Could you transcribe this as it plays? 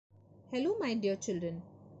Hello my dear children.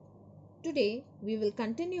 Today we will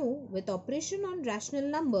continue with operation on rational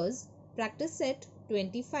numbers, practice set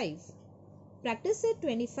 25. Practice set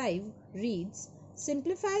 25 reads,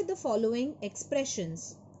 simplify the following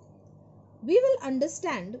expressions. We will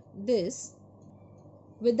understand this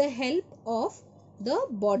with the help of the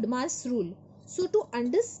BODMAS rule. So to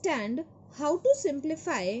understand how to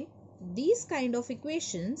simplify these kind of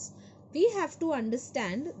equations, we have to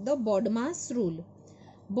understand the BODMAS rule.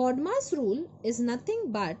 BODMAS rule is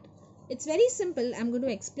nothing but, it's very simple, I'm going to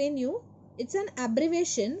explain you. It's an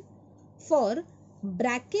abbreviation for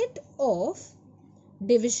bracket of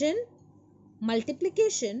division,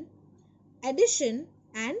 multiplication, addition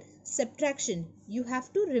and subtraction. You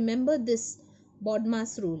have to remember this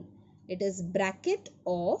BODMAS rule. It is bracket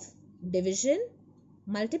of division,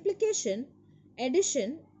 multiplication,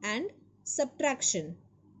 addition and subtraction.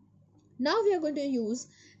 Now we are going to use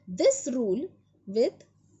this rule with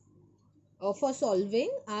for solving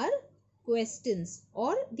our questions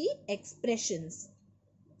or the expressions.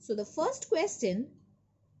 So the first question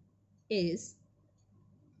is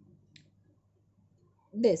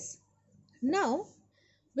this. Now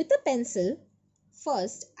with a pencil,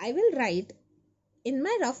 first I will write in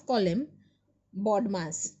my rough column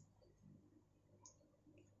BODMAS,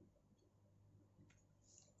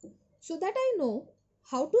 so that I know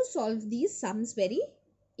how to solve these sums very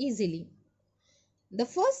easily. The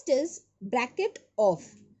first is bracket of.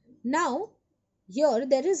 Now here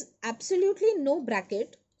there is absolutely no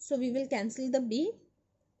bracket, so we will cancel the B.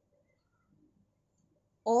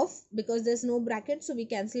 Of, because there's no bracket, so we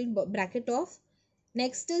cancel bracket of.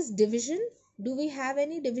 Next is division. Do we have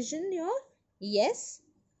any division here? Yes,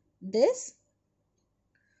 this.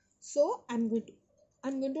 So I'm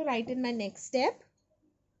going to write in my next step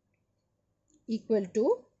equal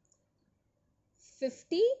to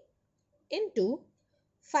 50 into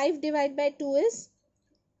 5 divided by 2 is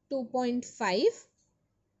 2.5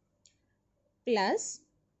 plus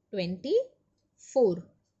 24.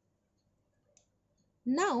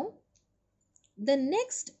 Now the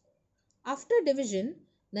next, after division,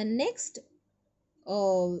 the next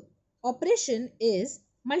operation is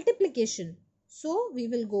multiplication. So we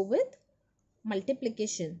will go with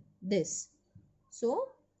multiplication, this.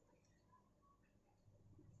 So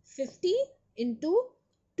 50 into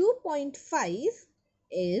 2.5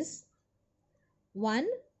 is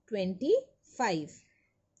 125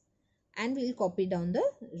 and we will copy down the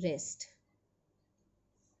rest.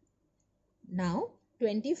 Now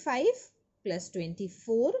 25 plus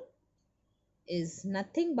 24 is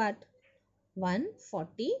nothing but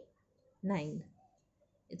 149.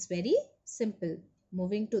 It's very simple.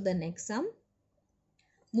 Moving to the next sum.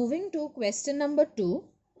 Moving to question number 2.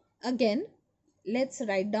 Again, let's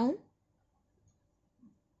write down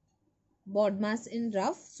BODMAS in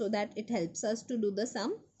rough so that it helps us to do the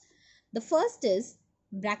sum. The first is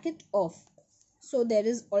bracket of. So there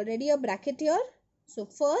is already a bracket here. So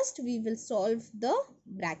first we will solve the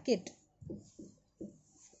bracket.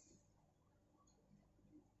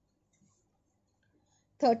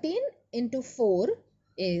 (13) into 4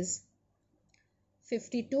 is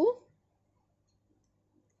 52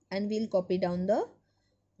 and we'll copy down the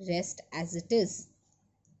rest as it is.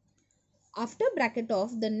 After bracket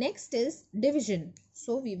of, the next is division.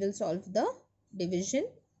 So we will solve the division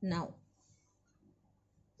now.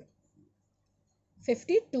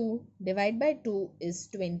 52 divided by 2 is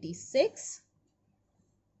 26.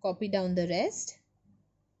 Copy down the rest.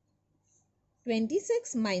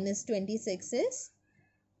 26 minus 26 is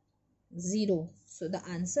 0. So the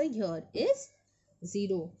answer here is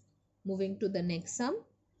 0. Moving to the next sum.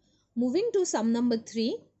 Moving to sum number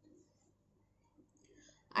 3.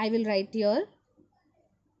 I will write here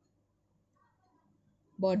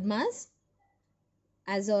BODMAS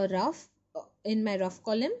as a rough in my rough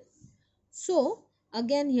column. So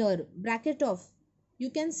again here bracket of,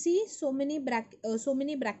 you can see so many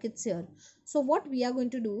brackets here. So what we are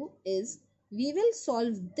going to do is we will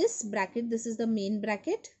solve this bracket. This is the main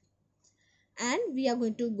bracket and we are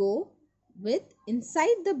going to go with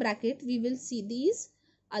inside the bracket we will see these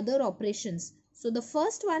other operations. So the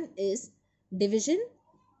first one is division,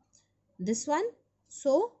 this one.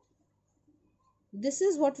 So this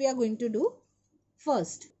is what we are going to do.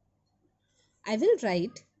 First I will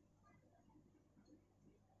write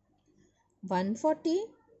 140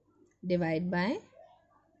 divided by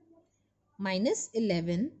minus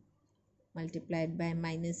 11 multiplied by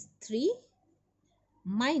minus 3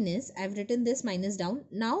 minus, I have written this minus down.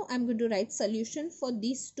 Now I am going to write solution for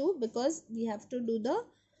these two because we have to do the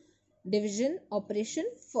division operation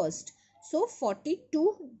first. So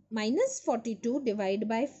 42 minus 42 divided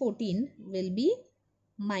by 14 will be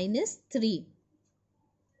minus 3.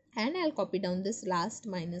 And I'll copy down this last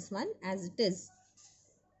minus 1 as it is.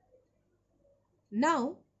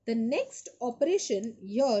 Now the next operation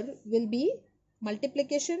here will be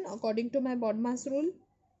multiplication according to my BODMAS rule.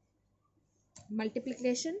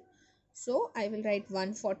 Multiplication. So I will write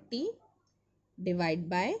 140 divide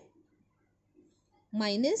by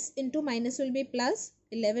minus into minus will be plus,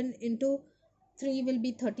 11 into 3 will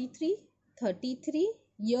be 33. 33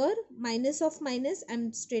 here minus of minus, I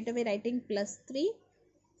am straight away writing plus 3.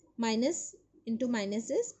 Minus into minus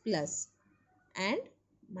is plus and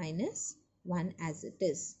minus 1 as it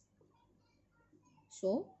is.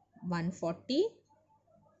 So 140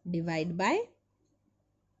 divide by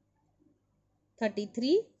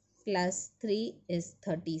 33 plus 3 is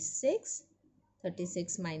 36.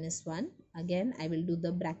 36 minus 1. Again I will do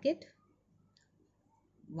the bracket.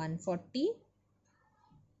 140.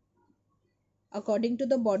 According to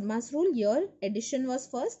the BODMAS rule, here addition was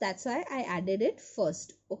first. That's why I added it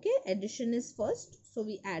first. Okay, addition is first. So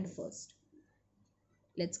we add first.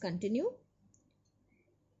 Let's continue.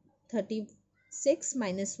 36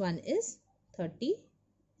 minus 1 is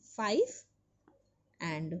 35.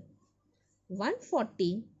 And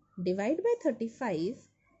 140 divided by 35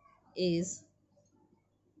 is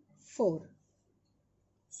 4.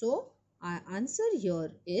 So our answer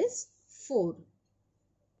here is 4.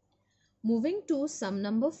 Moving to sum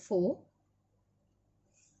number 4.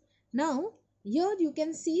 Now here you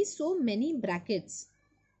can see so many brackets.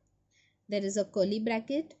 There is a curly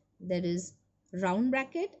bracket, there is round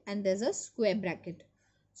bracket, and there's a square bracket.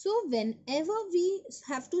 So whenever we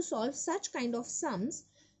have to solve such kind of sums,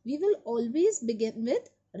 we will always begin with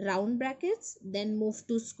round brackets, then move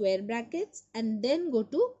to square brackets, and then go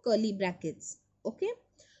to curly brackets. Okay.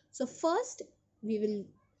 So first we will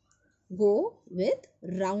go with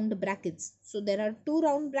round brackets. So there are 2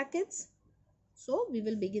 round brackets. So we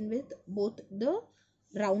will begin with both the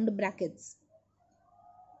round brackets.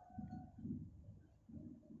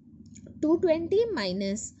 220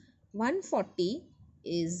 minus 140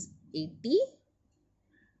 is 80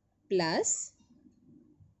 plus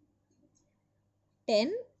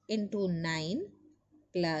 10 into 9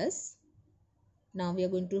 plus, now we are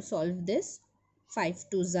going to solve this, 5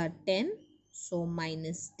 2s are 10, so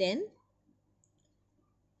minus 10.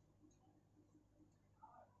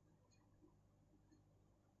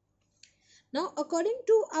 Now according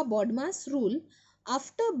to our BODMAS rule,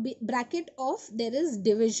 after bracket of there is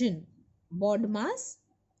division. BODMAS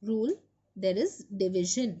rule, there is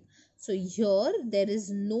division. So here there is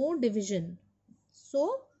no division.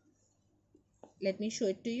 So let me show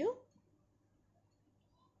it to you.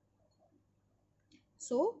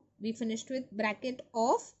 So we finished with bracket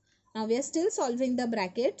of. Now we are still solving the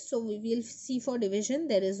bracket. So we will see for division.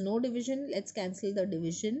 There is no division. Let's cancel the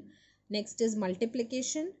division. Next is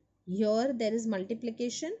multiplication. Here there is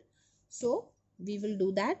multiplication. So we will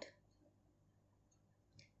do that.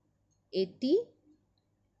 80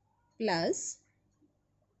 plus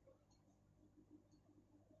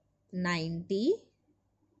 90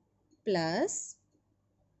 plus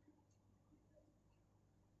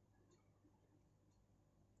 1.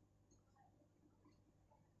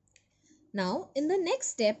 Now in the next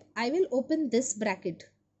step I will open this bracket.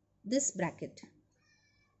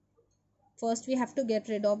 First we have to get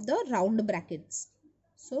rid of the round brackets.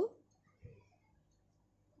 So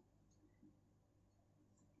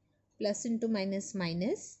plus into minus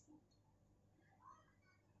minus.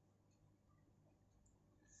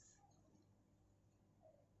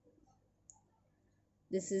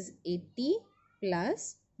 This is 80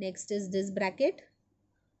 plus, next is this bracket.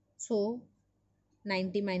 So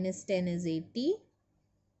 90 minus 10 is 80.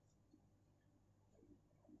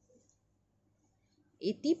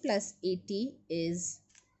 80 plus 80 is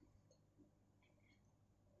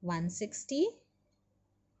 160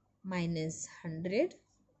 minus 100,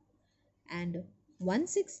 and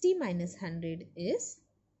 160 minus 100 is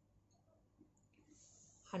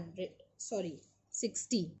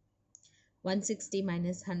 60. 160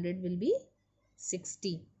 minus 100 will be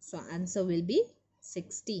 60. So answer will be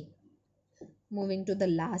 60. Moving to the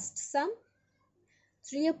last sum.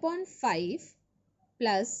 3 upon 5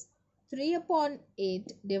 plus 3 upon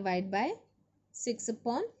 8 divided by 6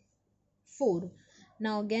 upon 4.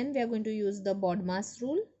 Now again we are going to use the BODMAS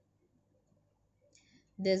rule.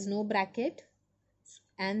 There is no bracket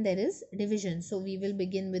and there is division. So we will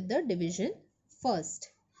begin with the division first.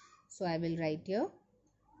 So I will write here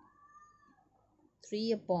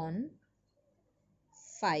 3 upon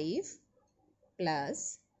 5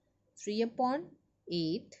 plus 3 upon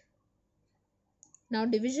 8. Now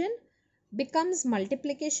division becomes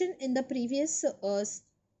multiplication in the previous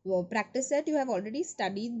practice set, you have already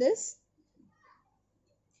studied this.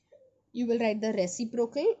 You will write the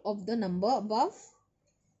reciprocal of the number above.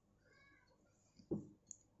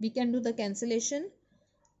 We can do the cancellation.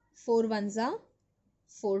 4 ones are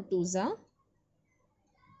 4 twos are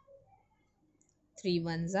 3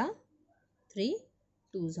 ones are 3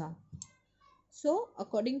 twos are. So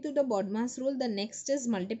according to the BODMAS rule, the next is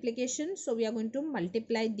multiplication. So we are going to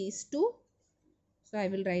multiply these two. So I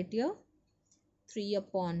will write here 3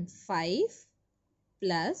 upon 5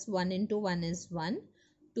 plus 1 into 1 is 1.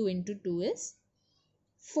 2 into 2 is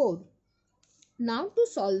 4. Now to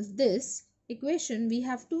solve this equation, we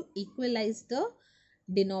have to equalize the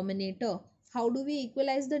denominator. How do we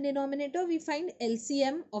equalize the denominator? We find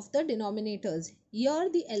LCM of the denominators. Here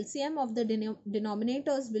the LCM of the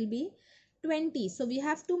denominators will be 20. So we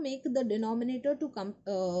have to make the denominator to come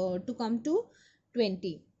to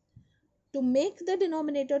 20. To make the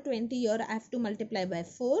denominator 20, here I have to multiply by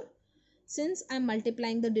 4. Since I am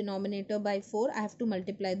multiplying the denominator by 4, I have to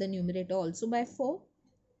multiply the numerator also by 4.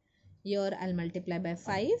 Here I will multiply by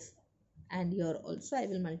 5 and here also I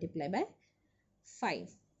will multiply by 5.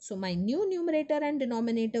 So my new numerator and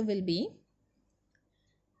denominator will be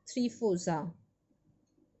 3 fours are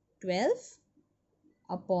 12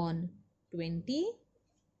 upon 20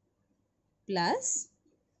 plus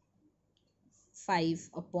 5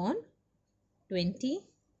 upon 20.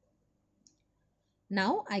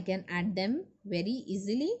 Now I can add them very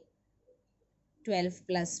easily. 12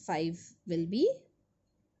 plus 5 will be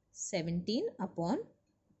 17 upon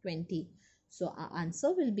 20. So our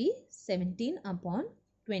answer will be 17 upon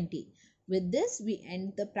 20. With this, we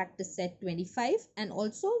end the practice set 25 and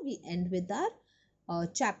also we end with our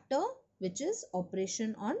chapter, which is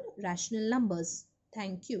operation on rational numbers.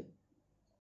 Thank you.